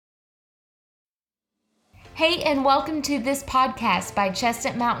Hey, and welcome to this podcast by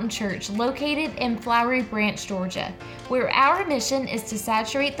Chestnut Mountain Church, located in Flowery Branch, Georgia, where our mission is to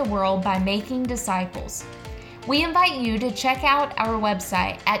saturate the world by making disciples. We invite you to check out our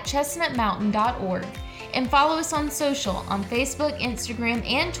website at chestnutmountain.org and follow us on social on Facebook, Instagram,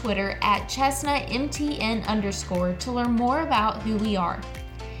 and Twitter at chestnutmtn_ to learn more about who we are.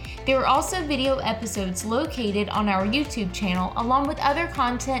 There are also video episodes located on our YouTube channel, along with other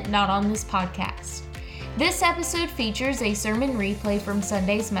content not on this podcast. This episode features a sermon replay from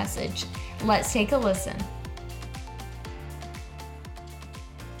Sunday's message. Let's take a listen.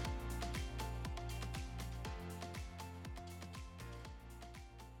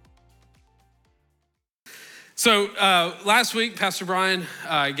 So last week, Pastor Brian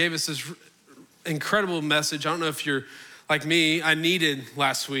gave us this incredible message. I don't know if you're like me. I needed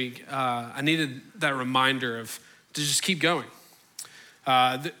last week, I needed that reminder to just keep going.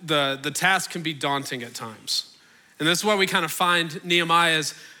 The task can be daunting at times. And this is why we kind of find Nehemiah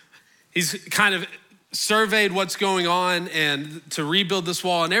he's kind of surveyed what's going on and to rebuild this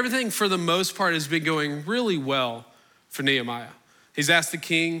wall, and everything for the most part has been going really well for Nehemiah. He's asked the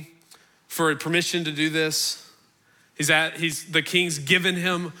king for permission to do this. The king's given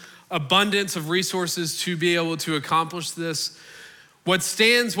him abundance of resources to be able to accomplish this.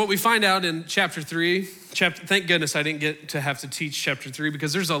 What we find out in chapter 3, thank goodness I didn't get to have to teach chapter 3,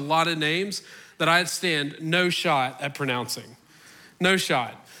 because there's a lot of names that I stand no shot at pronouncing. No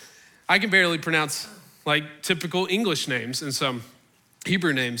shot. I can barely pronounce like typical English names and some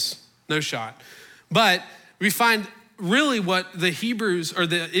Hebrew names, no shot. But we find really what the Hebrews or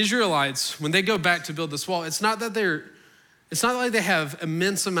the Israelites, when they go back to build this wall, it's not like they have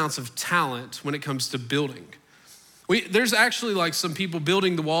immense amounts of talent when it comes to building. There's actually like some people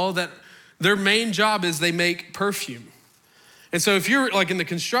building the wall that their main job is they make perfume. And so if you're like in the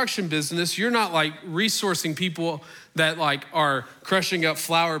construction business, you're not like resourcing people that like are crushing up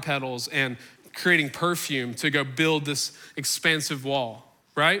flower petals and creating perfume to go build this expansive wall,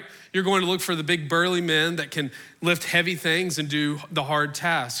 right? You're going to look for the big burly men that can lift heavy things and do the hard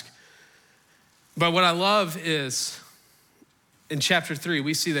task. But what I love is in chapter 3,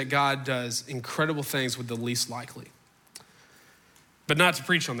 we see that God does incredible things with the least likely. But not to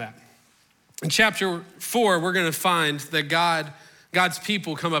preach on that. In chapter 4, we're going to find that God's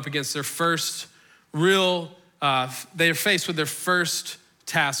people come up against their first they're faced with their first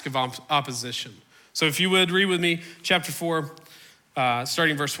task of opposition. So if you would read with me, chapter 4,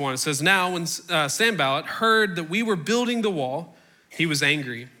 starting verse 1, it says, "Now when Sanballat heard that we were building the wall, he was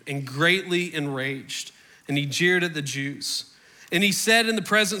angry and greatly enraged, and he jeered at the Jews. And he said in the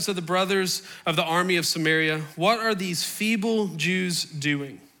presence of the brothers of the army of Samaria, 'What are these feeble Jews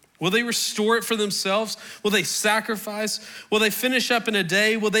doing? Will they restore it for themselves? Will they sacrifice? Will they finish up in a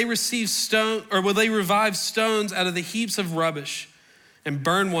day? Will they revive stones out of the heaps of rubbish and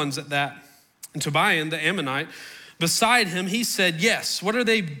burn ones at that?' And Tobiah, the Ammonite, beside him, he said, 'Yes, what are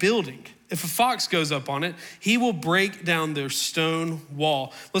they building? If a fox goes up on it, he will break down their stone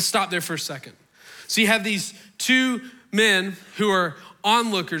wall.'" Let's stop there for a second. So you have these two men who are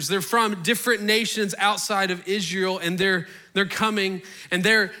onlookers. They're from different nations outside of Israel, and they're coming and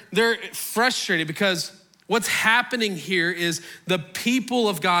they're frustrated because what's happening here is the people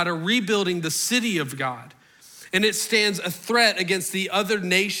of God are rebuilding the city of God, and it stands a threat against the other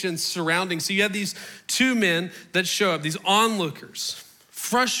nations surrounding. So you have these two men that show up, these onlookers,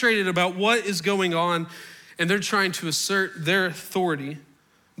 frustrated about what is going on, and they're trying to assert their authority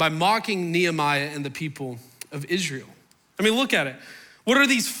by mocking Nehemiah and the people of Israel. I mean, look at it. What are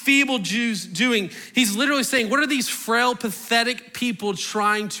these feeble Jews doing? He's literally saying, what are these frail, pathetic people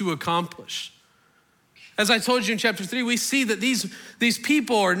trying to accomplish? As I told you in chapter 3, we see that these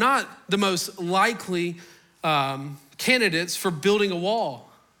people are not the most likely candidates for building a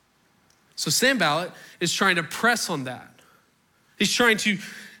wall. So Sanballat is trying to press on that. He's trying to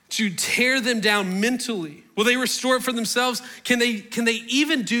tear them down mentally. Will they restore it for themselves? Can they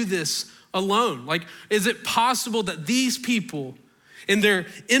even do this alone? Like, is it possible that these people, in their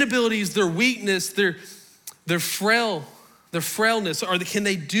inabilities, their weakness, their frailness, can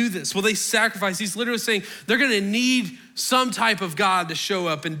they do this? Will they sacrifice? He's literally saying they're gonna need some type of God to show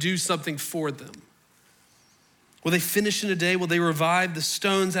up and do something for them. Will they finish in a day? Will they revive the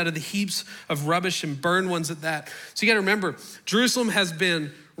stones out of the heaps of rubbish and burn ones at that? So you gotta remember, Jerusalem has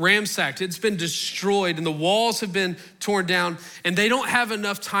been ransacked, it's been destroyed, and the walls have been torn down, and they don't have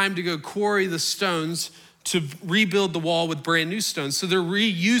enough time to go quarry the stones to rebuild the wall with brand new stones. So they're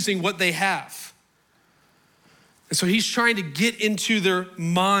reusing what they have. And so he's trying to get into their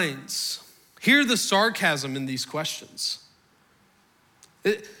minds. Hear the sarcasm in these questions.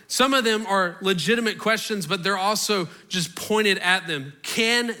 Some of them are legitimate questions, but they're also just pointed at them.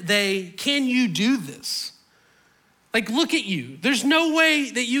 Can you do this? Like, look at you. There's no way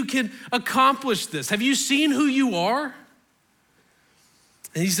that you can accomplish this. Have you seen who you are?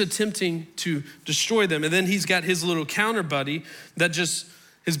 And he's attempting to destroy them. And then he's got his little counter buddy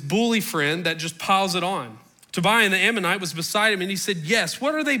his bully friend that just piles it on. Tobiah the Ammonite was beside him and he said, yes,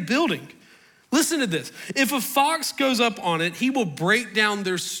 what are they building? Listen to this. If a fox goes up on it, he will break down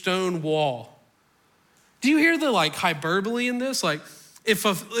their stone wall. Do you hear the hyperbole in this? Like if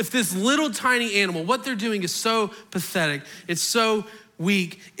this little tiny animal, what they're doing is so pathetic, it's so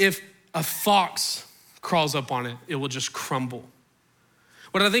weak. If a fox crawls up on it, it will just crumble.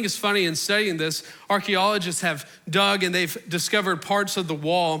 What I think is funny in studying this, archaeologists have dug and they've discovered parts of the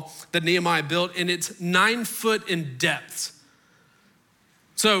wall that Nehemiah built, and it's 9 foot in depth.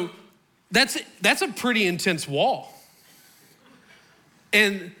 So that's a pretty intense wall.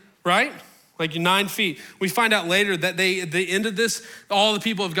 And right? Like 9 feet. We find out later that at the end of this, all the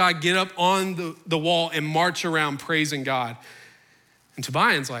people of God get up on the wall and march around praising God. And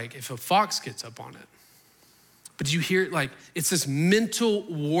Tobiah's like, if a fox gets up on it. But you hear it's this mental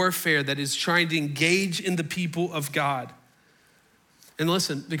warfare that is trying to engage in the people of God. And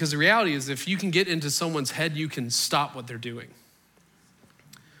listen, because the reality is if you can get into someone's head, you can stop what they're doing.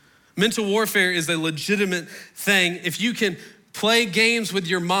 Mental warfare is a legitimate thing. If you can play games with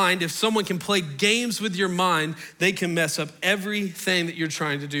your mind, if someone can play games with your mind, they can mess up everything that you're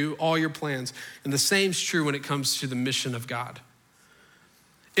trying to do, all your plans. And the same is true when it comes to the mission of God.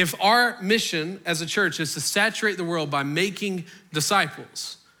 If our mission as a church is to saturate the world by making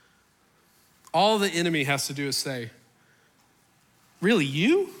disciples, all the enemy has to do is say, really,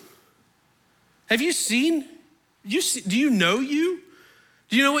 you? Have you seen? Do you know you?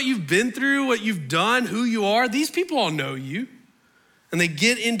 Do you know what you've been through, what you've done, who you are? These people all know you. And they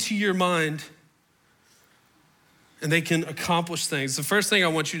get into your mind and they can accomplish things. The first thing I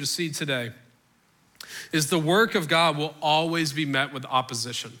want you to see today is the work of God will always be met with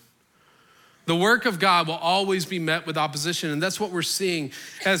opposition. The work of God will always be met with opposition. And that's what we're seeing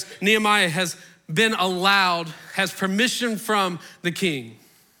as Nehemiah has been allowed, has permission from the king,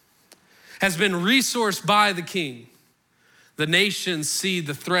 has been resourced by the king. The nations see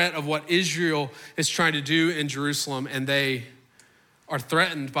the threat of what Israel is trying to do in Jerusalem, and they are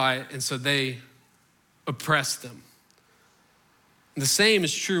threatened by it, and so they oppress them. And the same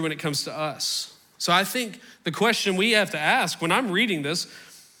is true when it comes to us. So I think the question we have to ask when I'm reading this,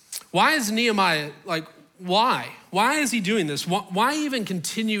 why is Nehemiah, why? Why is he doing this? Why even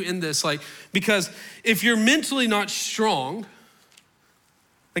continue in this? Because if you're mentally not strong,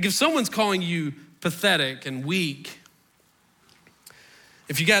 if someone's calling you pathetic and weak,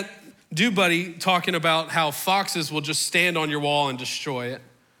 if you got Do-Buddy talking about how foxes will just stand on your wall and destroy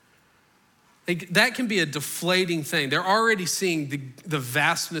it, that can be a deflating thing. They're already seeing the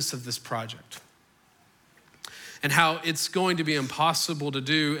vastness of this project and how it's going to be impossible to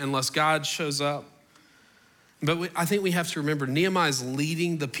do unless God shows up. But I think we have to remember Nehemiah is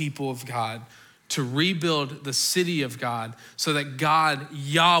leading the people of God to rebuild the city of God so that God,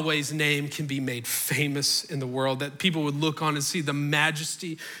 Yahweh's name, can be made famous in the world, that people would look on and see the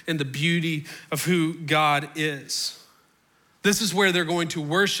majesty and the beauty of who God is. This is where they're going to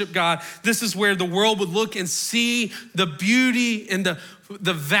worship God. This is where the world would look and see the beauty and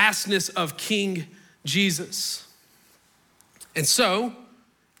the vastness of King Jesus. And so,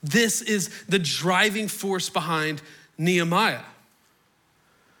 this is the driving force behind Nehemiah.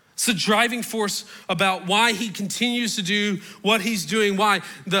 It's the driving force about why he continues to do what he's doing, why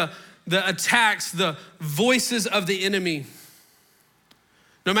the attacks, the voices of the enemy,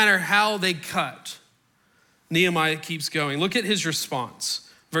 no matter how they cut, Nehemiah keeps going. Look at his response,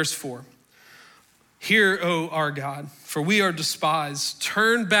 verse 4. Hear, O our God, for we are despised.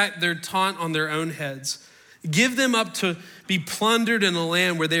 Turn back their taunt on their own heads. Give them up to be plundered in a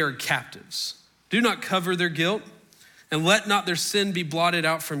land where they are captives. Do not cover their guilt, and let not their sin be blotted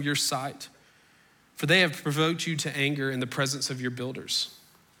out from your sight. For they have provoked you to anger in the presence of your builders.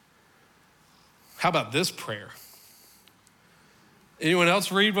 How about this prayer? Anyone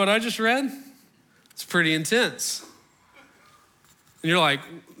else read what I just read? It's pretty intense. And you're like,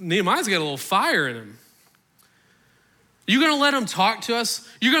 Nehemiah's got a little fire in him. You're gonna let them talk to us?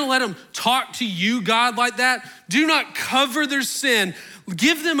 You're gonna let them talk to you, God, like that? Do not cover their sin.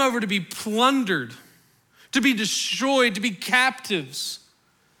 Give them over to be plundered, to be destroyed, to be captives.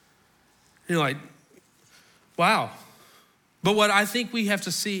 And you're like, wow. But what I think we have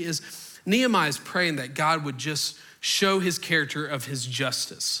to see is Nehemiah is praying that God would just show his character of his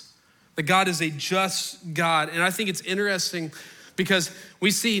justice. That God is a just God. And I think it's interesting because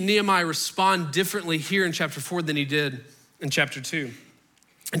we see Nehemiah respond differently here in chapter 4 than he did in chapter 2.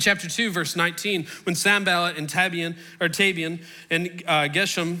 In chapter 2, verse 19, when Sanballat and Tobiah and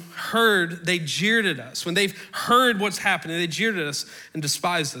Geshem heard, they jeered at us. When they've heard what's happening, they jeered at us and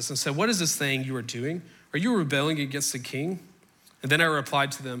despised us and said, "What is this thing you are doing? Are you rebelling against the king?" And then I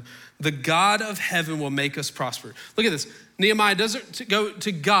replied to them, "The God of heaven will make us prosper." Look at this. Nehemiah doesn't go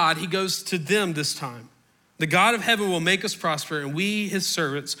to God, he goes to them this time. "The God of heaven will make us prosper, and we, his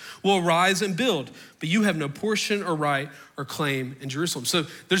servants, will rise and build. But you have no portion or right or claim in Jerusalem." So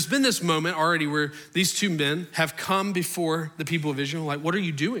there's been this moment already where these two men have come before the people of Israel, like, "What are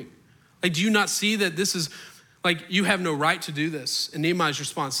you doing? Like, do you not see that this is, like, you have no right to do this?" And Nehemiah's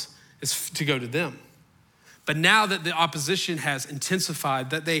response is to go to them. But now that the opposition has intensified,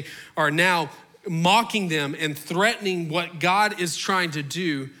 that they are now mocking them and threatening what God is trying to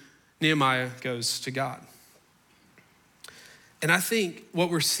do, Nehemiah goes to God. And I think what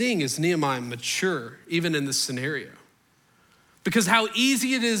we're seeing is Nehemiah mature, even in this scenario. Because how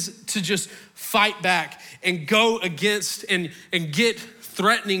easy it is to just fight back and go against and get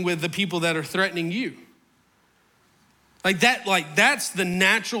threatening with the people that are threatening you. That's the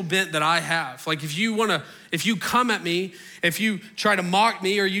natural bent that I have. Like if you come at me, if you try to mock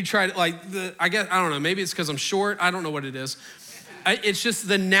me or you try to I don't know, maybe it's because I'm short. I don't know what it is. It's just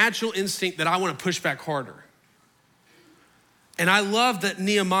the natural instinct that I want to push back harder. And I love that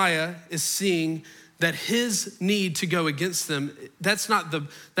Nehemiah is seeing that his need to go against them, that's not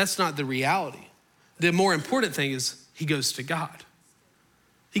the reality. The more important thing is he goes to God.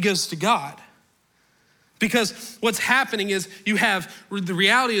 He goes to God. Because what's happening is you have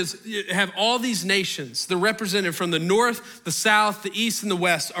all these nations. They're represented from the north, the south, the east, and the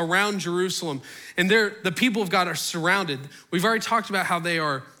west around Jerusalem. And the people of God are surrounded. We've already talked about how they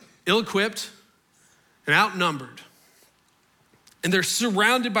are ill-equipped and outnumbered. And they're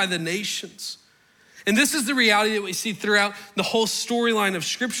surrounded by the nations. And this is the reality that we see throughout the whole storyline of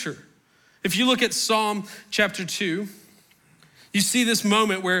Scripture. If you look at Psalm chapter 2, you see this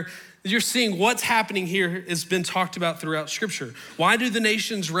moment where you're seeing what's happening here has been talked about throughout Scripture. Why do the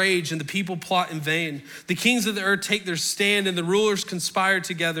nations rage and the people plot in vain? The kings of the earth take their stand and the rulers conspire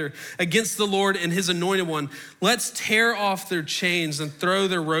together against the Lord and his anointed one. Let's tear off their chains and throw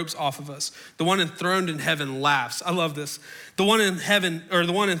their ropes off of us. The one enthroned in heaven laughs. I love this. The one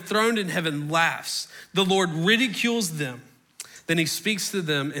enthroned in heaven laughs. The Lord ridicules them. Then he speaks to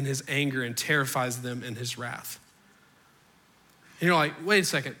them in his anger and terrifies them in his wrath. And you're like, wait a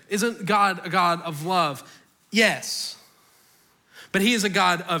second, isn't God a God of love? Yes, but he is a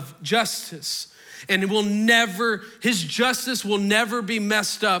God of justice, and his justice will never be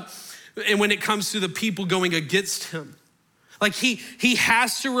messed up. And when it comes to the people going against him, like he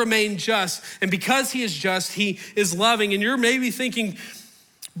has to remain just. And because he is just, he is loving. And you're maybe thinking,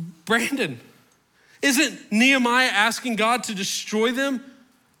 Brandon, isn't Nehemiah asking God to destroy them?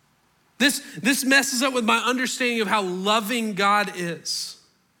 This messes up with my understanding of how loving God is.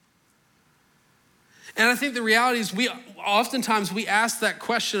 And I think the reality is oftentimes we ask that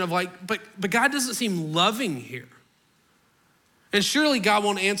question of but God doesn't seem loving here. And surely God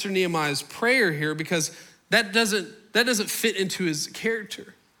won't answer Nehemiah's prayer here because that doesn't fit into his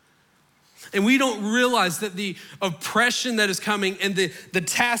character. And we don't realize that the oppression that is coming and the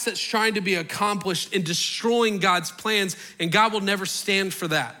task that's trying to be accomplished in destroying God's plans, and God will never stand for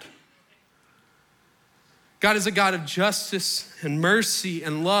that. God is a God of justice and mercy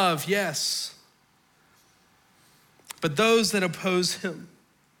and love, yes. But those that oppose him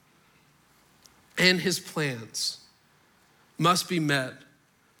and his plans must be met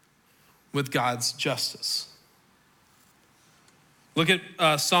with God's justice. Look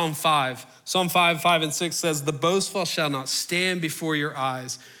at Psalm 5. Psalm 5, 5 and 6 says, "The boastful shall not stand before your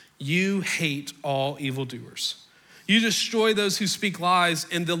eyes. You hate all evildoers. You destroy those who speak lies,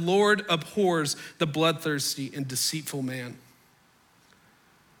 and the Lord abhors the bloodthirsty and deceitful man."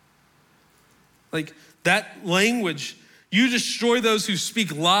 Like that language, you destroy those who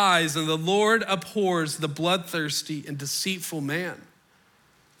speak lies, and the Lord abhors the bloodthirsty and deceitful man.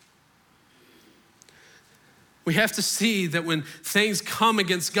 We have to see that when things come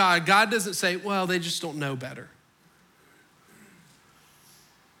against God, God doesn't say, well, they just don't know better.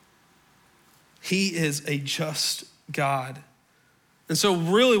 He is a just God. And so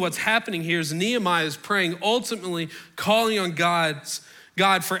really what's happening here is Nehemiah is praying, ultimately calling on God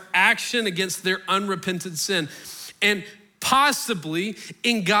for action against their unrepentant sin. And possibly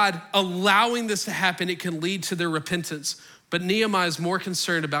in God allowing this to happen, it can lead to their repentance. But Nehemiah is more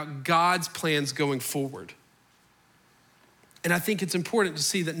concerned about God's plans going forward. And I think it's important to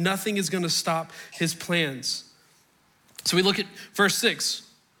see that nothing is going to stop his plans. So we look at verse 6.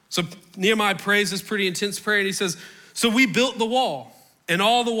 So Nehemiah prays this pretty intense prayer, and he says, so we built the wall, and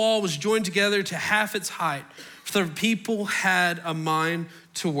all the wall was joined together to half its height, for the people had a mind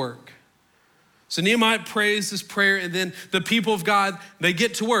to work. So Nehemiah prays this prayer, and then the people of God, they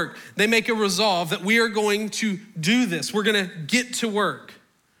get to work. They make a resolve that we are going to do this. We're going to get to work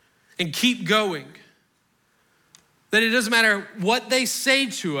and keep going. That it doesn't matter what they say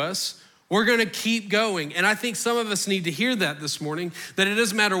to us, we're going to keep going. And I think some of us need to hear that this morning, that it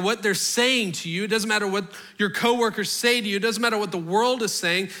doesn't matter what they're saying to you. It doesn't matter what your coworkers say to you. It doesn't matter what the world is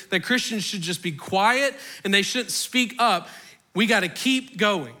saying, that Christians should just be quiet and they shouldn't speak up. We got to keep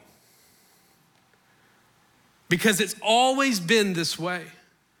going. Because it's always been this way,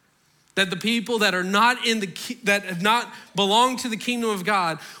 that the people that are not that have not belonged to the kingdom of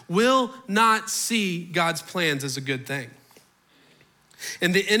God will not see God's plans as a good thing.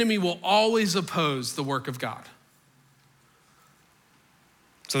 And the enemy will always oppose the work of God.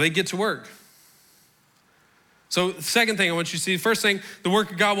 So they get to work. So the second thing I want you to see, first thing, the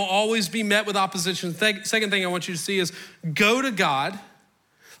work of God will always be met with opposition. Second thing I want you to see is go to God.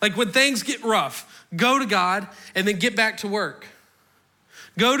 Like when things get rough, go to God and then get back to work.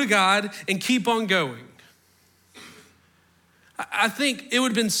 Go to God and keep on going. I think it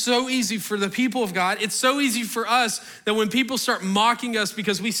would have been so easy for the people of God. It's so easy for us that when people start mocking us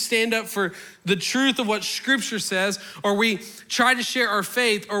because we stand up for the truth of what Scripture says, or we try to share our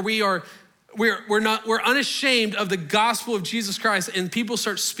faith, or we're unashamed of the gospel of Jesus Christ, and people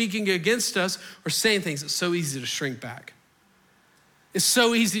start speaking against us or saying things, it's so easy to shrink back. It's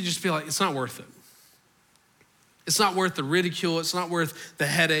so easy to just be like, it's not worth it. It's not worth the ridicule. It's not worth the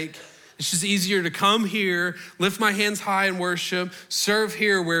headache. It's just easier to come here, lift my hands high and worship, serve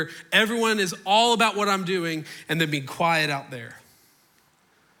here where everyone is all about what I'm doing, and then be quiet out there.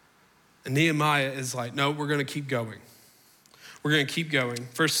 And Nehemiah is like, no, we're going to keep going. We're going to keep going.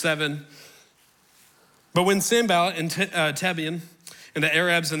 Verse 7, but when Sanballat and Tobiah and the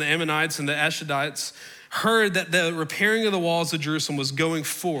Arabs and the Ammonites and the Ashdodites heard that the repairing of the walls of Jerusalem was going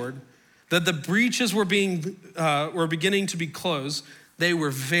forward, that the breaches were beginning to be closed, they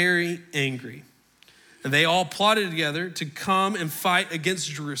were very angry. And they all plotted together to come and fight against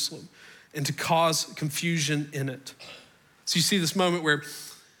Jerusalem and to cause confusion in it. So you see this moment where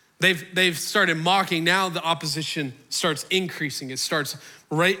they've started mocking. Now the opposition starts increasing. It starts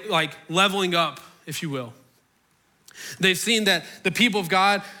leveling up, if you will. They've seen that the people of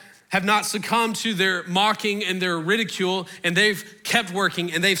God have not succumbed to their mocking and their ridicule, and they've kept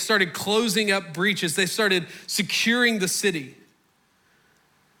working, and they've started closing up breaches. They've started securing the city.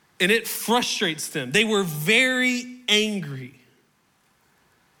 And it frustrates them. They were very angry.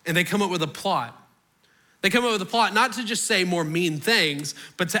 And they come up with a plot. They come up with a plot not to just say more mean things,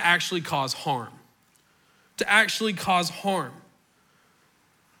 but to actually cause harm. To actually cause harm.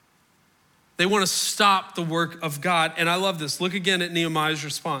 They want to stop the work of God. And I love this. Look again at Nehemiah's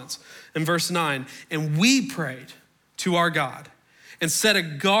response in verse 9. And we prayed to our God and set a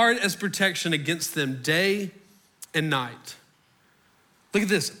guard as protection against them day and night. Look at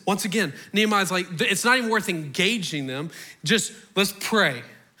this. Once again, Nehemiah's like, it's not even worth engaging them. Just let's pray.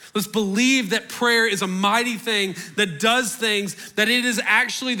 Let's believe that prayer is a mighty thing that does things, that it is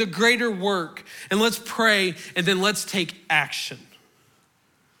actually the greater work. And let's pray, and then let's take action.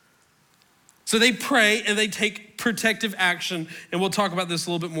 So they pray and they take protective action, and we'll talk about this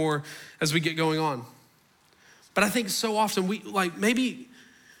a little bit more as we get going on. But I think so often maybe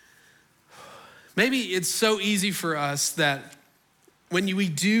it's so easy for us that when we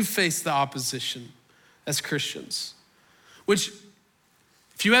do face the opposition as Christians, which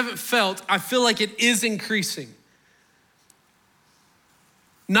if you haven't felt, I feel like it is increasing.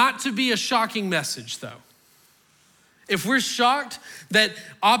 Not to be a shocking message though. If we're shocked that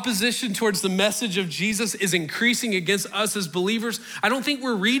opposition towards the message of Jesus is increasing against us as believers, I don't think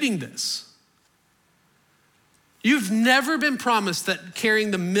we're reading this. You've never been promised that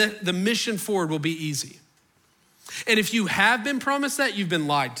carrying the mission forward will be easy. And if you have been promised that, you've been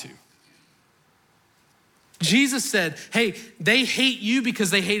lied to. Jesus said, hey, they hate you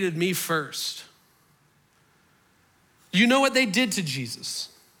because they hated me first. You know what they did to Jesus?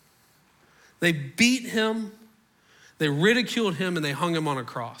 They beat him, they ridiculed him, and they hung him on a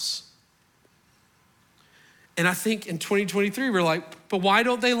cross. And I think in 2023, we're like, but why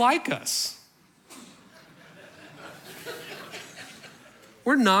don't they like us?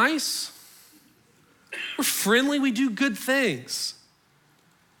 We're nice. We're friendly, we do good things.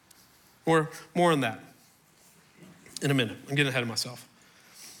 More on that in a minute. I'm getting ahead of myself.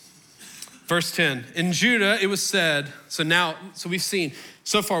 Verse 10, in Judah it was said, so we've seen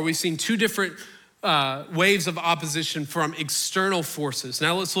two different waves of opposition from external forces.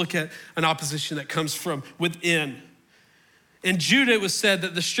 Now let's look at an opposition that comes from within. In Judah, it was said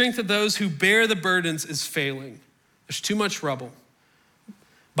that the strength of those who bear the burdens is failing. There's too much rubble.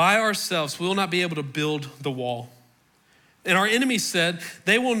 By ourselves, we will not be able to build the wall. And our enemies said,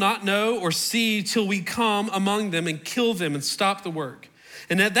 they will not know or see till we come among them and kill them and stop the work.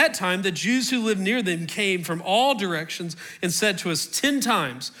 And at that time, the Jews who lived near them came from all directions and said to us 10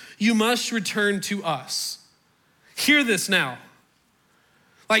 times, you must return to us. Hear this now.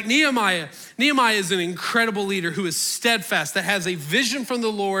 Like Nehemiah is an incredible leader who is steadfast, that has a vision from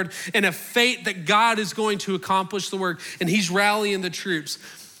the Lord and a faith that God is going to accomplish the work, and he's rallying the troops.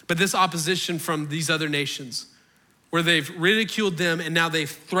 But this opposition from these other nations, where they've ridiculed them and now they've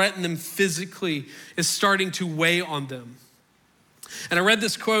threatened them physically, is starting to weigh on them. And I read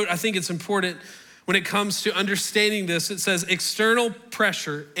this quote, I think it's important when it comes to understanding this. It says, external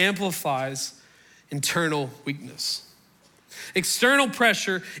pressure amplifies internal weakness. External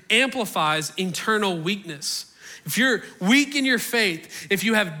pressure amplifies internal weakness. If you're weak in your faith, if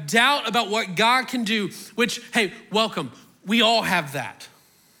you have doubt about what God can do, which, hey, welcome, we all have that.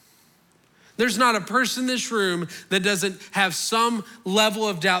 There's not a person in this room that doesn't have some level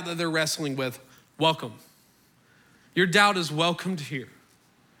of doubt that they're wrestling with. Welcome. Your doubt is welcomed here.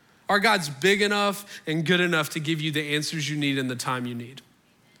 Our God's big enough and good enough to give you the answers you need in the time you need.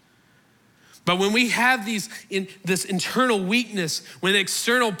 But when we have this internal weakness, when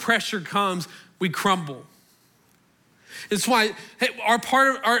external pressure comes, we crumble. It's why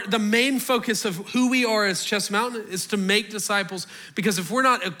the main focus of who we are as Chestnut Mountain is to make disciples, because if we're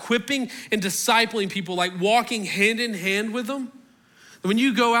not equipping and discipling people, like walking hand in hand with them, when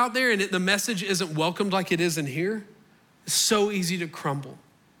you go out there and the message isn't welcomed like it is in here, it's so easy to crumble.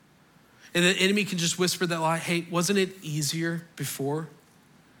 And the enemy can just whisper that lie, hey, wasn't it easier before?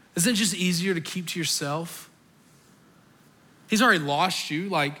 Isn't it just easier to keep to yourself? He's already lost you,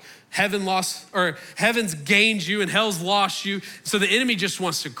 like heaven's gained you and hell's lost you. So the enemy just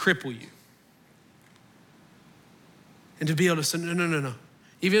wants to cripple you. And to be able to say, no.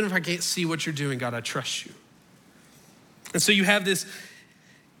 Even if I can't see what you're doing, God, I trust you. And so you have this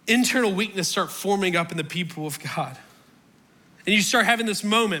internal weakness start forming up in the people of God. And you start having this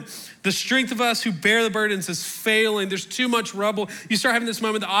moment. The strength of us who bear the burdens is failing. There's too much rubble. You start having this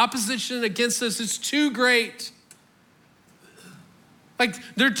moment. The opposition against us is too great. Like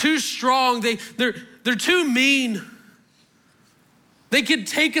they're too strong. They're too mean. They could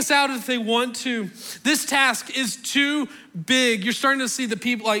take us out if they want to. This task is too big. You're starting to see the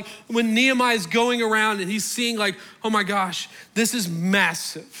people, like when Nehemiah is going around and he's seeing like, oh my gosh, this is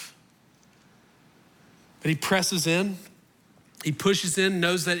massive. But he presses in. He pushes in,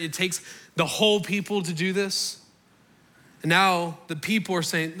 knows that it takes the whole people to do this. And now the people are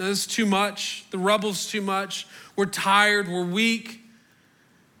saying, no, this is too much. The rubble's too much. We're tired, we're weak.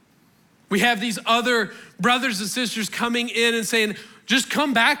 We have these other brothers and sisters coming in and saying, just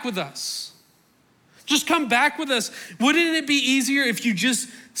come back with us. Just come back with us. Wouldn't it be easier if you just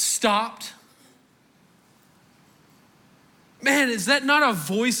stopped? Man, is that not a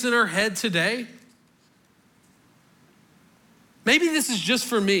voice in our head today? Maybe this is just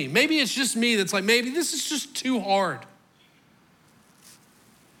for me. Maybe it's just me that's like, maybe this is just too hard.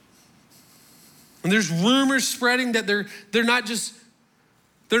 And there's rumors spreading that they're not just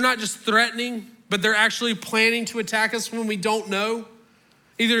threatening, but they're actually planning to attack us when we don't know.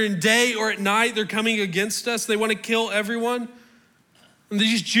 Either in day or at night, they're coming against us. They want to kill everyone. And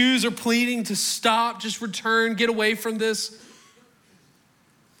these Jews are pleading to stop, just return, get away from this.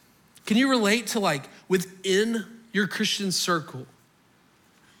 Can you relate to like within your Christian circle,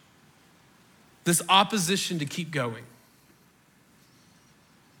 this opposition to keep going?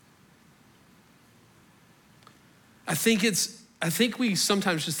 I think we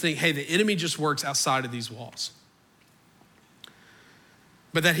sometimes just think, hey, the enemy just works outside of these walls.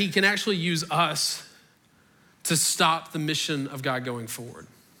 But that he can actually use us to stop the mission of God going forward.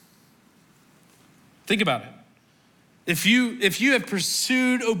 Think about it. If you have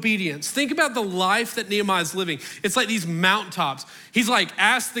pursued obedience, think about the life that Nehemiah is living. It's like these mountaintops. He's like,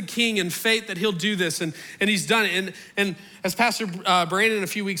 asked the king in faith that he'll do this, and he's done it. And as Pastor Brandon in a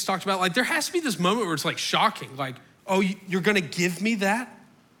few weeks talked about, like there has to be this moment where it's like shocking. Like, oh, you're gonna give me that?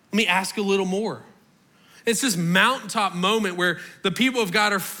 Let me ask a little more. It's this mountaintop moment where the people of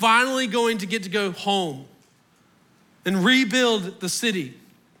God are finally going to get to go home and rebuild the city.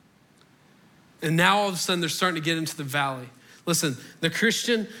 And now all of a sudden they're starting to get into the valley. Listen, the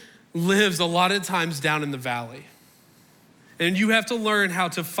Christian lives a lot of times down in the valley. And you have to learn how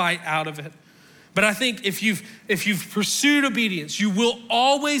to fight out of it. But I think if you've pursued obedience, you will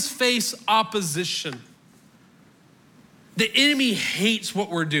always face opposition. The enemy hates what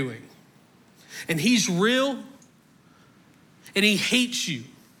we're doing. And he's real, and he hates you.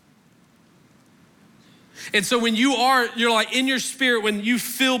 And so when you're like in your spirit, when you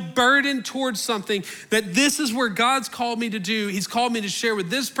feel burdened towards something, that this is where God's called me to do. He's called me to share with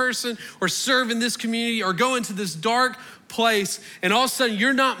this person or serve in this community or go into this dark place. And all of a sudden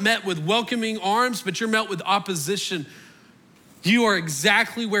you're not met with welcoming arms, but you're met with opposition. You are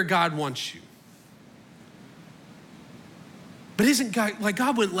exactly where God wants you. But isn't God, like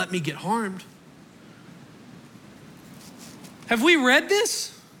God wouldn't let me get harmed. Have we read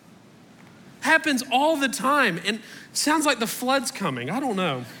this? Happens all the time. And it sounds like the flood's coming. I don't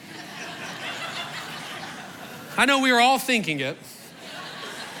know. I know we were all thinking it.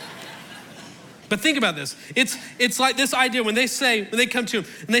 But think about this. It's like this idea when they come to him,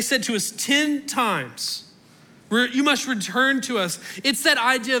 and they said to us 10 times, you must return to us. It's that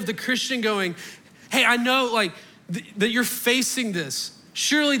idea of the Christian going, hey, I know like that you're facing this.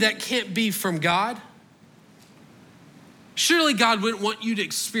 Surely that can't be from God. Surely God wouldn't want you to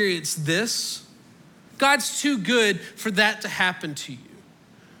experience this. God's too good for that to happen to you.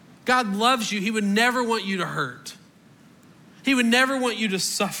 God loves you. He would never want you to hurt. He would never want you to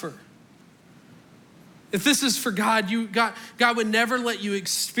suffer. If this is for God, God would never let you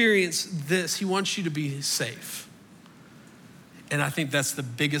experience this. He wants you to be safe. And I think that's the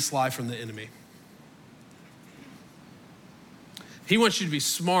biggest lie from the enemy. He wants you to be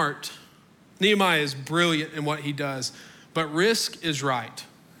smart. Nehemiah is brilliant in what he does, but risk is right.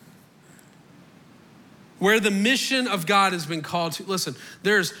 Where the mission of God has been called to, listen,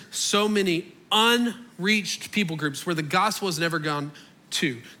 there's so many unreached people groups where the gospel has never gone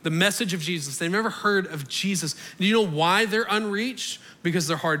to. The message of Jesus, they've never heard of Jesus. Do you know why they're unreached? Because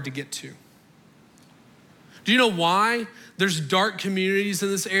they're hard to get to. Do you know why there's dark communities in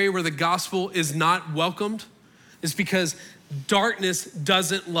this area where the gospel is not welcomed? It's because darkness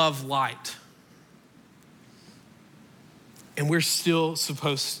doesn't love light. And we're still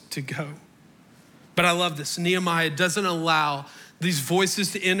supposed to go. But I love this. Nehemiah doesn't allow these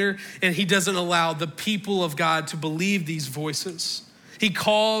voices to enter, and he doesn't allow the people of God to believe these voices. He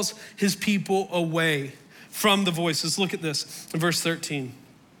calls his people away from the voices. Look at this in verse 13.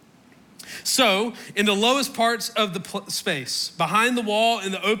 So in the lowest parts of the space, behind the wall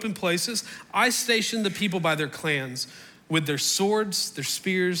in the open places, I stationed the people by their clans with their swords, their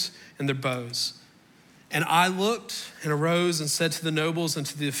spears, and their bows. And I looked and arose and said to the nobles and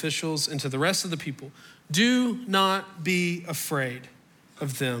to the officials and to the rest of the people, do not be afraid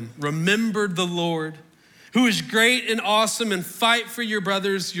of them. Remember the Lord, who is great and awesome, and fight for your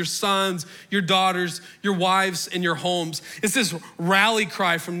brothers, your sons, your daughters, your wives, and your homes. It's this rally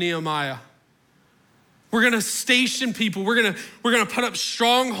cry from Nehemiah. We're gonna station people. We're gonna put up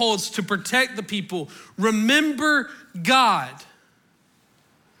strongholds to protect the people. Remember God.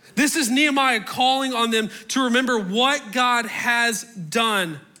 This is Nehemiah calling on them to remember what God has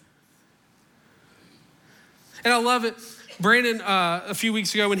done. And I love it. Brandon, a few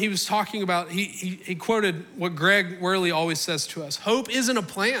weeks ago when he was talking about, he quoted what Greg Worley always says to us. Hope isn't a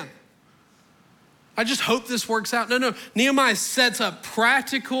plan. I just hope this works out. No. Nehemiah sets up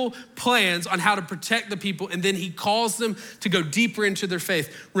practical plans on how to protect the people, and then he calls them to go deeper into their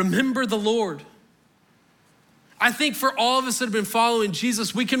faith. Remember the Lord. I think for all of us that have been following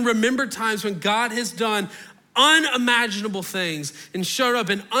Jesus, we can remember times when God has done unimaginable things and showed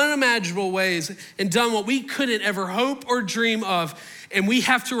up in unimaginable ways and done what we couldn't ever hope or dream of. And we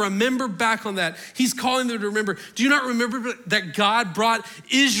have to remember back on that. He's calling them to remember. Do you not remember that God brought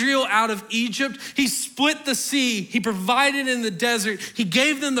Israel out of Egypt? He split the sea. He provided in the desert. He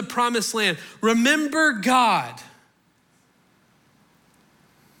gave them the promised land. Remember God.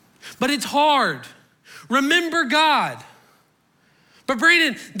 But it's hard. Remember God. But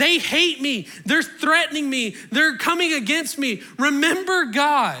Brandon, they hate me. They're threatening me. They're coming against me. Remember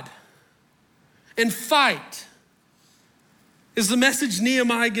God and fight is the message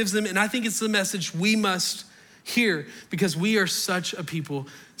Nehemiah gives them. And I think it's the message we must hear because we are such a people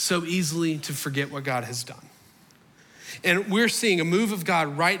so easily to forget what God has done. And we're seeing a move of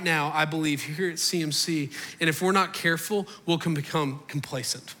God right now, I believe, here at CMC. And if we're not careful, we'll become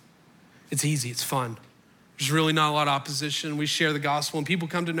complacent. It's easy, it's fun. There's really not a lot of opposition. We share the gospel and people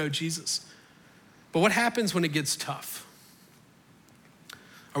come to know Jesus. But what happens when it gets tough?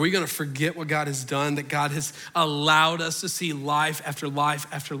 Are we gonna forget what God has done, that God has allowed us to see life after life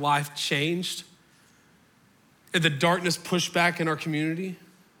after life changed? And the darkness pushed back in our community?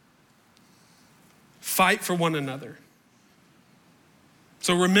 Fight for one another.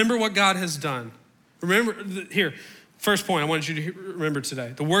 So remember what God has done. Remember, here, first point I want you to remember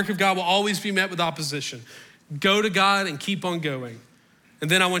today. The work of God will always be met with opposition. Go to God and keep on going. And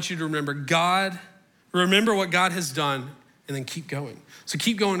then I want you to remember what God has done, and then keep going. So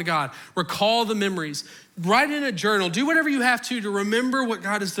keep going to God. Recall the memories. Write in a journal. Do whatever you have to remember what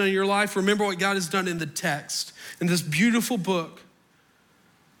God has done in your life. Remember what God has done in the text, in this beautiful book.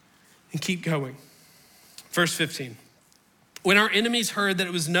 And keep going. Verse 15. When our enemies heard that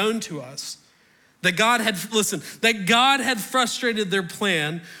it was known to us that God had frustrated their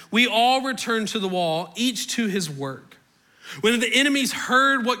plan, we all returned to the wall, each to his work. When the enemies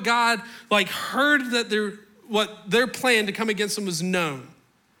heard what God, heard that what their plan to come against them was known,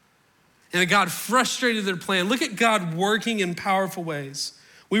 and that God frustrated their plan. Look at God working in powerful ways.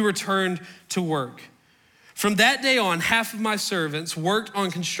 We returned to work. From that day on, half of my servants worked on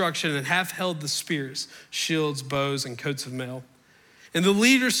construction and half held the spears, shields, bows, and coats of mail. And the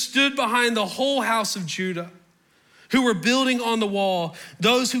leaders stood behind the whole house of Judah, who were building on the wall.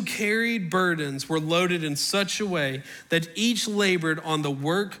 Those who carried burdens were loaded in such a way that each labored on the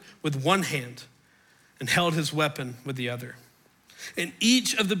work with one hand and held his weapon with the other. And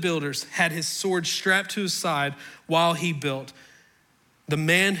each of the builders had his sword strapped to his side while he built. The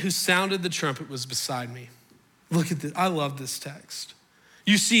man who sounded the trumpet was beside me. Look at this. I love this text.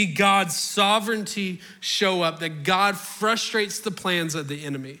 You see God's sovereignty show up, that God frustrates the plans of the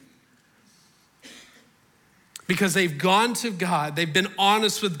enemy. Because they've gone to God, they've been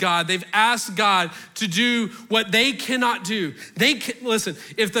honest with God, they've asked God to do what they cannot do. Listen,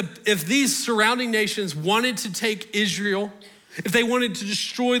 if these surrounding nations wanted to take Israel, if they wanted to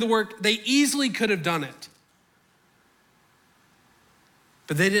destroy the work, they easily could have done it.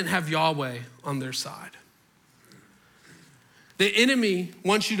 But they didn't have Yahweh on their side. The enemy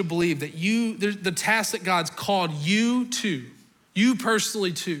wants you to believe that the task that God's called you to, you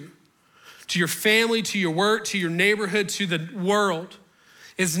personally to your family, to your work, to your neighborhood, to the world,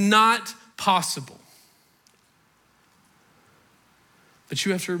 is not possible. But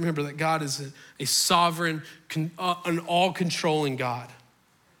you have to remember that God is a sovereign, an all-controlling God.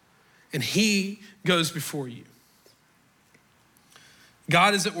 And he goes before you.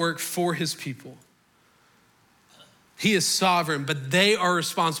 God is at work for his people. He is sovereign, but they are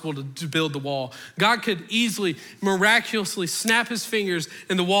responsible to build the wall. God could easily, miraculously snap his fingers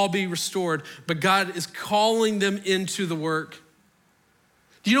and the wall be restored, but God is calling them into the work.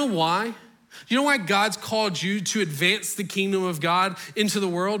 Do you know why? Do you know why God's called you to advance the kingdom of God into the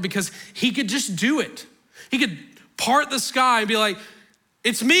world? Because he could just do it. He could part the sky and be like,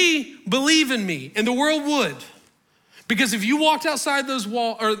 it's me, believe in me, and the world would. Because if you walked outside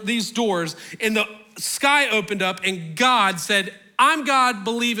these doors and the sky opened up and God said, I'm God,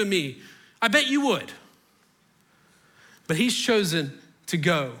 believe in me, I bet you would. But he's chosen to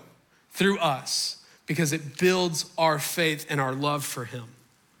go through us because it builds our faith and our love for him,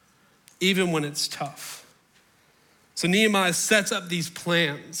 even when it's tough. So Nehemiah sets up these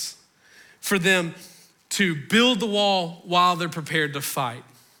plans for them to build the wall while they're prepared to fight.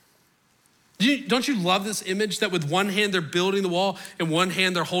 Don't you love this image that with one hand they're building the wall and one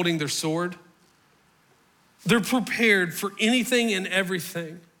hand they're holding their sword? They're prepared for anything and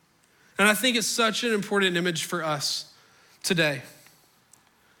everything. And I think it's such an important image for us today.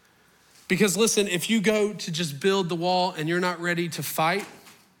 Because listen, if you go to just build the wall and you're not ready to fight,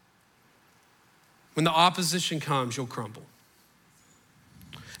 when the opposition comes, you'll crumble.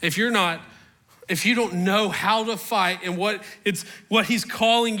 If you don't know how to fight and what he's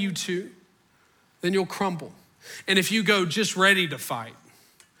calling you to, then you'll crumble. And if you go just ready to fight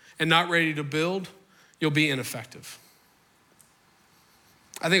and not ready to build, you'll be ineffective.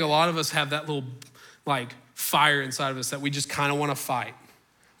 I think a lot of us have that little fire inside of us that we just kind of want to fight.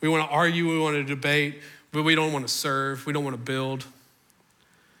 We want to argue, we want to debate, but we don't want to serve, we don't want to build.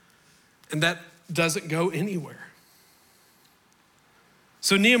 And that doesn't go anywhere.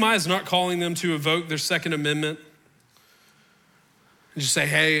 So Nehemiah is not calling them to evoke their Second Amendment and just say,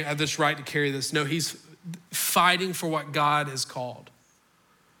 hey, I have this right to carry this. No, he's fighting for what God has called.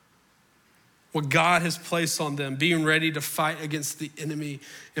 What God has placed on them, being ready to fight against the enemy.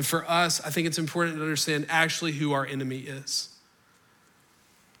 And for us, I think it's important to understand actually who our enemy is.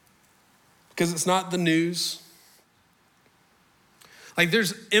 Because it's not the news.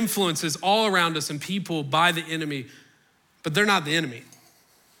 There's influences all around us and people by the enemy, but they're not the enemy.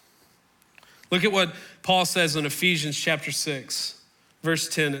 Look at what Paul says in Ephesians chapter 6, verse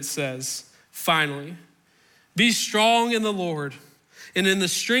 10, it says, finally, be strong in the Lord and in the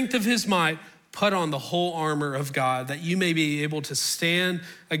strength of his might, put on the whole armor of God that you may be able to stand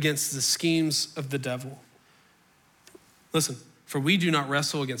against the schemes of the devil. Listen, for we do not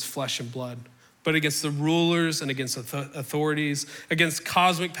wrestle against flesh and blood, but against the rulers and against authorities, against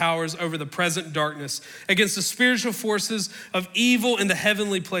cosmic powers over the present darkness, against the spiritual forces of evil in the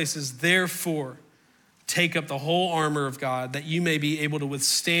heavenly places. Therefore, take up the whole armor of God, that you may be able to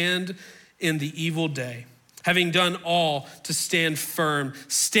withstand in the evil day. Having done all to stand firm,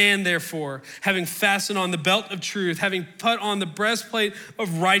 stand therefore, having fastened on the belt of truth, having put on the breastplate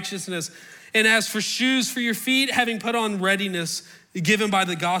of righteousness, and as for shoes for your feet, having put on readiness given by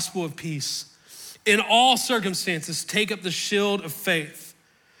the gospel of peace. In all circumstances, take up the shield of faith,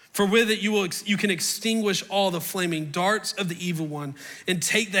 for with it you can extinguish all the flaming darts of the evil one, and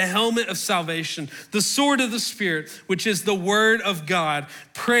take the helmet of salvation, the sword of the Spirit, which is the word of God,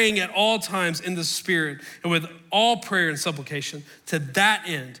 praying at all times in the Spirit, and with all prayer and supplication. To that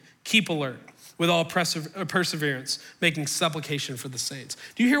end, keep alert with all perseverance, making supplication for the saints.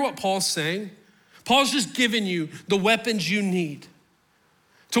 Do you hear what Paul's saying? Paul's just giving you the weapons you need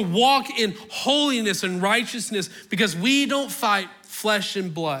to walk in holiness and righteousness, because we don't fight flesh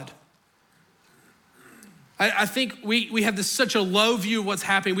and blood. I think we have such a low view of what's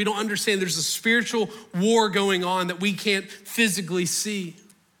happening. We don't understand there's a spiritual war going on that we can't physically see.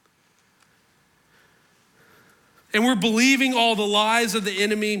 And we're believing all the lies of the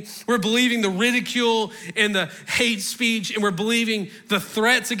enemy. We're believing the ridicule and the hate speech, and we're believing the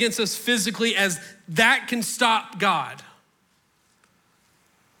threats against us physically as that can stop God.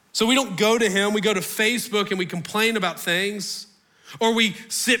 So we don't go to him, we go to Facebook and we complain about things, or we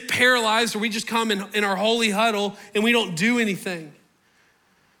sit paralyzed, or we just come in our holy huddle and we don't do anything.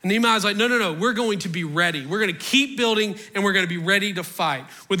 And Nehemiah's like, no, we're going to be ready. We're gonna keep building and we're gonna be ready to fight.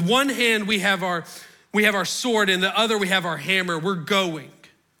 With one hand, we have our sword, and the other we have our hammer. We're going.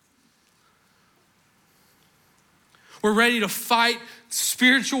 We're ready to fight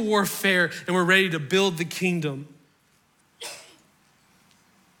spiritual warfare, and we're ready to build the kingdom.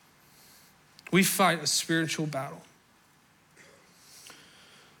 We fight a spiritual battle.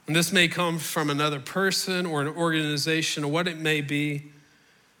 And this may come from another person or an organization or what it may be,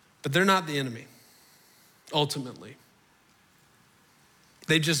 but they're not the enemy, ultimately.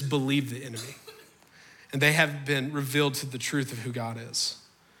 They just believe the enemy, and they haven't been revealed to the truth of who God is.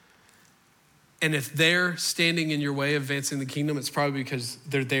 And if they're standing in your way of advancing the kingdom, it's probably because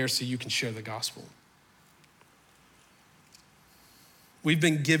they're there so you can share the gospel. We've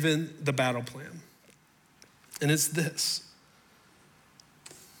been given the battle plan, and it's this.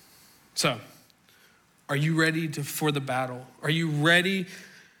 So, are you ready for the battle? Are you ready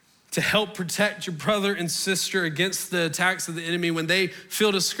to help protect your brother and sister against the attacks of the enemy when they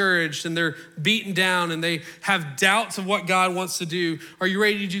feel discouraged and they're beaten down and they have doubts of what God wants to do? Are you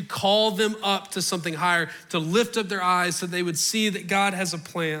ready to call them up to something higher, to lift up their eyes so they would see that God has a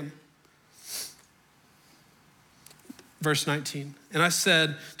plan? Verse 19, and I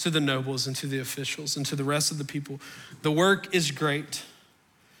said to the nobles and to the officials and to the rest of the people, the work is great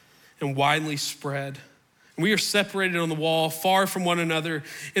and widely spread. And we are separated on the wall, far from one another.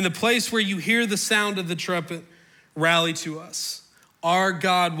 In the place where you hear the sound of the trumpet, rally to us. Our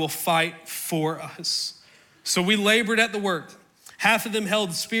God will fight for us. So we labored at the work. Half of them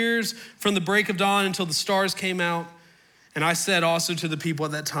held spears from the break of dawn until the stars came out. And I said also to the people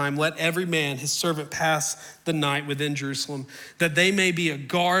at that time, let every man, his servant, pass the night within Jerusalem, that they may be a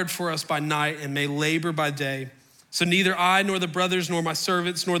guard for us by night and may labor by day. So neither I nor the brothers nor my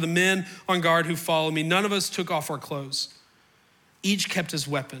servants nor the men on guard who follow me, none of us took off our clothes. Each kept his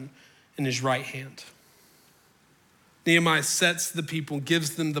weapon in his right hand. Nehemiah sets the people,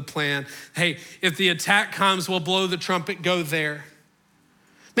 gives them the plan. Hey, if the attack comes, we'll blow the trumpet, go there.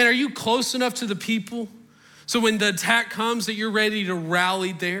 Man, are you close enough to the people so when the attack comes that you're ready to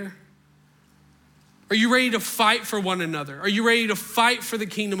rally there? Are you ready to fight for one another? Are you ready to fight for the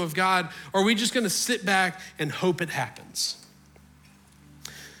kingdom of God? Or are we just gonna sit back and hope it happens?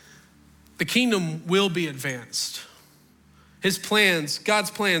 The kingdom will be advanced. His plans, God's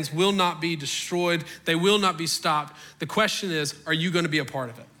plans, will not be destroyed. They will not be stopped. The question is, are you gonna be a part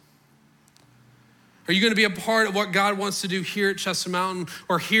of it? Are you gonna be a part of what God wants to do here at Chester Mountain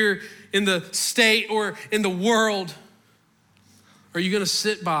or here in the state or in the world? Or are you gonna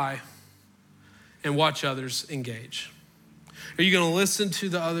sit by and watch others engage? Are you gonna listen to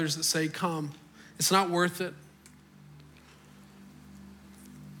the others that say, come, it's not worth it?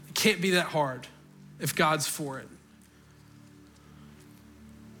 It can't be that hard if God's for it.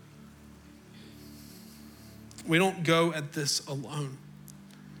 We don't go at this alone.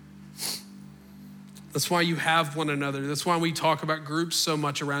 That's why you have one another. That's why we talk about groups so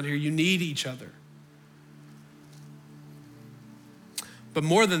much around here. You need each other. But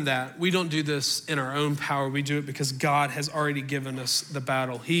more than that, we don't do this in our own power. We do it because God has already given us the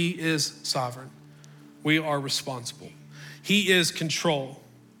battle. He is sovereign. We are responsible. He is control,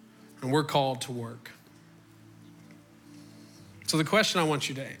 and we're called to work. So the question I want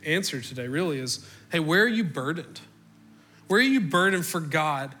you to answer today really is, hey, where are you burdened? Where are you burdened for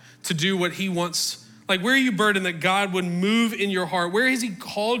God to do what he wants? Like, where are you burdened that God would move in your heart? Where has he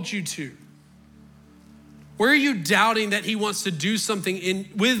called you to? Where are you doubting that he wants to do something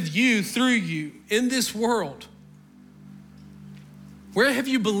with you, through you, in this world? Where have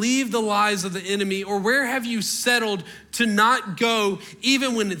you believed the lies of the enemy, or where have you settled to not go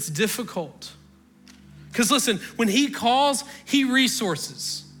even when it's difficult? Because listen, when he calls, he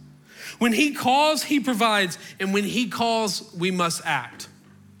resources. When he calls, he provides. And when he calls, we must act.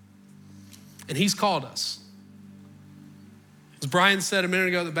 And he's called us. As Brian said a minute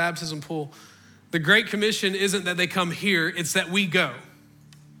ago at the baptism pool, the Great Commission isn't that they come here, it's that we go.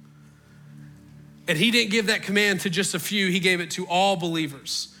 And he didn't give that command to just a few, he gave it to all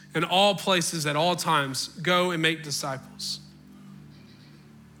believers in all places at all times. Go and make disciples.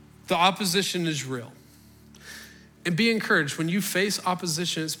 The opposition is real. And be encouraged, when you face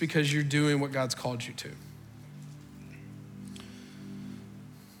opposition, it's because you're doing what God's called you to.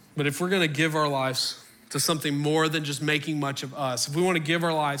 But if we're gonna give our lives to something more than just making much of us, if we wanna give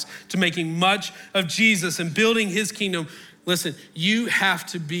our lives to making much of Jesus and building his kingdom, listen, you have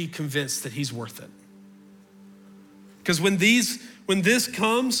to be convinced that he's worth it. Because when this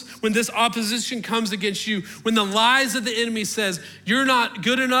opposition comes against you, when the lies of the enemy says, you're not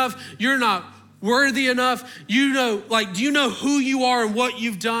good enough, you're not worthy enough, do you know who you are and what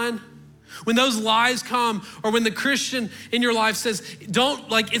you've done? When those lies come, or when the Christian in your life says,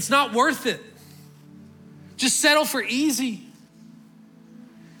 it's not worth it. Just settle for easy.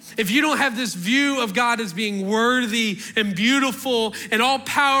 If you don't have this view of God as being worthy and beautiful and all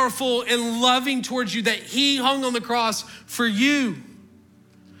powerful and loving towards you, that he hung on the cross for you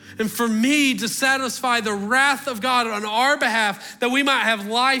and for me to satisfy the wrath of God on our behalf, that we might have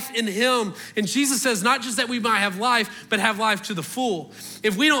life in him. And Jesus says, not just that we might have life, but have life to the full.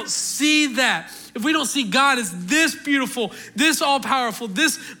 If we don't see that, if we don't see God as this beautiful, this all powerful,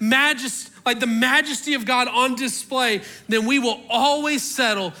 this majesty, like the majesty of God on display, then we will always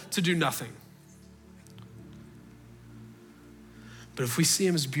settle to do nothing. But if we see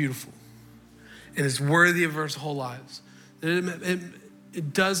him as beautiful and as worthy of our whole lives, then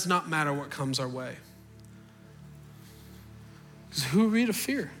it does not matter what comes our way. Because who are we to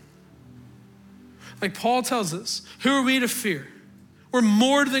fear? Like Paul tells us, who are we to fear? We're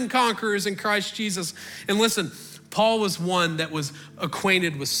more than conquerors in Christ Jesus. And listen, Paul was one that was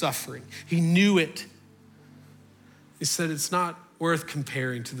acquainted with suffering. He knew it. He said, it's not worth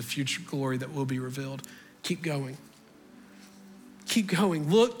comparing to the future glory that will be revealed. Keep going. Keep going.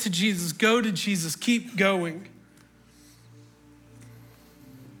 Look to Jesus. Go to Jesus. Keep going.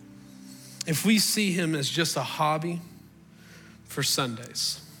 If we see him as just a hobby for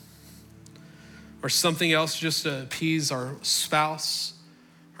Sundays, or something else just to appease our spouse,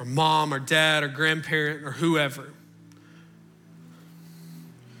 or mom, or dad, or grandparent, or whoever,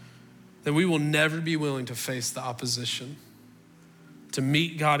 then we will never be willing to face the opposition, to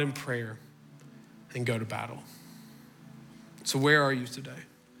meet God in prayer and go to battle. So where are you today?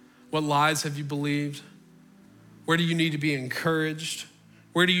 What lies have you believed? Where do you need to be encouraged?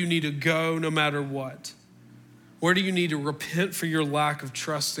 Where do you need to go no matter what? Where do you need to repent for your lack of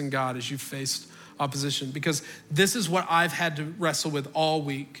trust in God as you faced opposition? Because this is what I've had to wrestle with all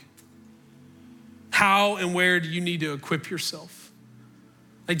week. How and where do you need to equip yourself?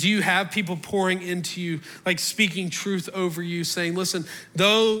 Like, do you have people pouring into you, like speaking truth over you, saying, listen,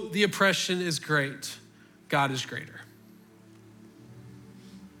 though the oppression is great, God is greater.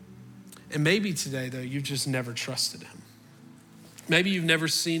 And maybe today, though, you've just never trusted him. Maybe you've never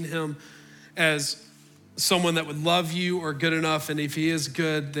seen him as someone that would love you or good enough, and if he is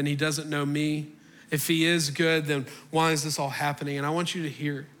good, then he doesn't know me. If he is good, then why is this all happening? And I want you to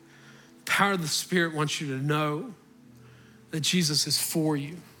hear, the power of the Spirit wants you to know that Jesus is for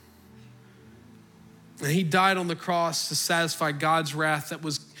you. And he died on the cross to satisfy God's wrath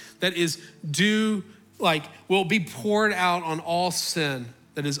will be poured out on all sin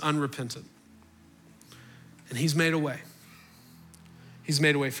that is unrepentant. And he's made a way. He's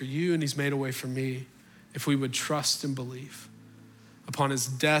made a way for you, and he's made a way for me if we would trust and believe upon his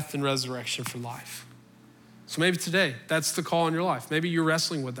death and resurrection for life. So maybe today, that's the call in your life. Maybe you're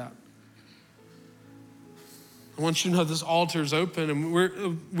wrestling with that. I want you to know this altar is open,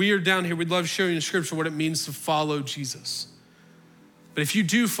 and we are down here. We'd love to show you in scripture what it means to follow Jesus. But if you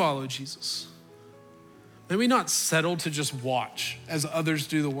do follow Jesus, May we not settle to just watch as others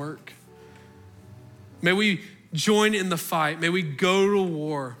do the work. May we join in the fight. May we go to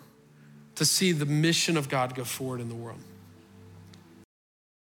war to see the mission of God go forward in the world.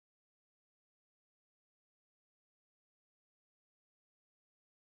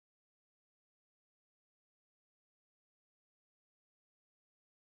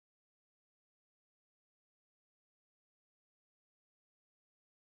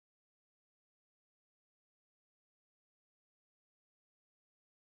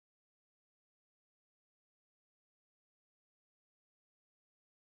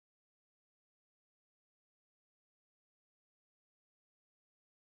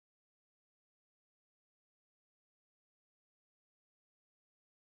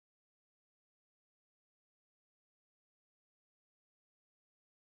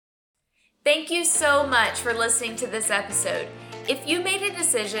 Thank you so much for listening to this episode. If you made a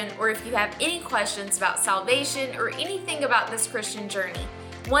decision or if you have any questions about salvation or anything about this Christian journey,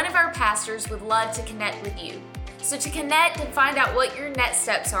 one of our pastors would love to connect with you. So to connect and find out what your next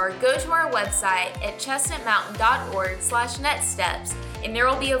steps are, go to our website at chestnutmountain.org/nextsteps, and there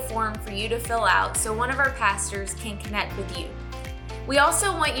will be a form for you to fill out so one of our pastors can connect with you. We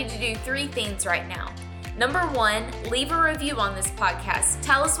also want you to do 3 things right now. Number 1, leave a review on this podcast.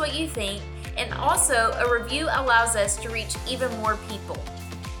 Tell us what you think, and also a review allows us to reach even more people.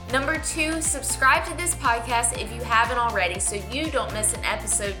 Number 2, subscribe to this podcast if you haven't already so you don't miss an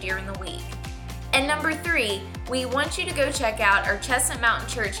episode during the week. And number 3, we want you to go check out our Chestnut Mountain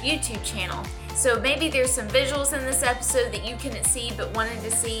Church YouTube channel. So maybe there's some visuals in this episode that you couldn't see but wanted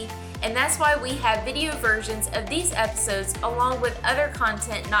to see, and that's why we have video versions of these episodes along with other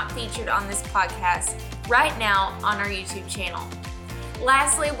content not featured on this podcast right now on our YouTube channel.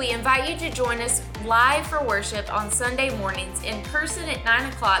 Lastly, we invite you to join us live for worship on Sunday mornings in person at 9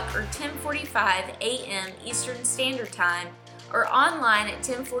 o'clock or 10:45 a.m. Eastern Standard Time, or online at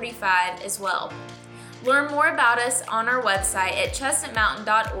 10:45 as well. Learn more about us on our website at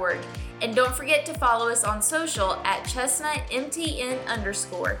chestnutmountain.org, and don't forget to follow us on social at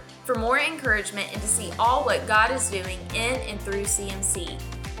chestnutmtn_ for more encouragement and to see all what God is doing in and through CMC.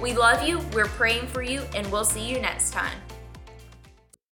 We love you, we're praying for you, and we'll see you next time.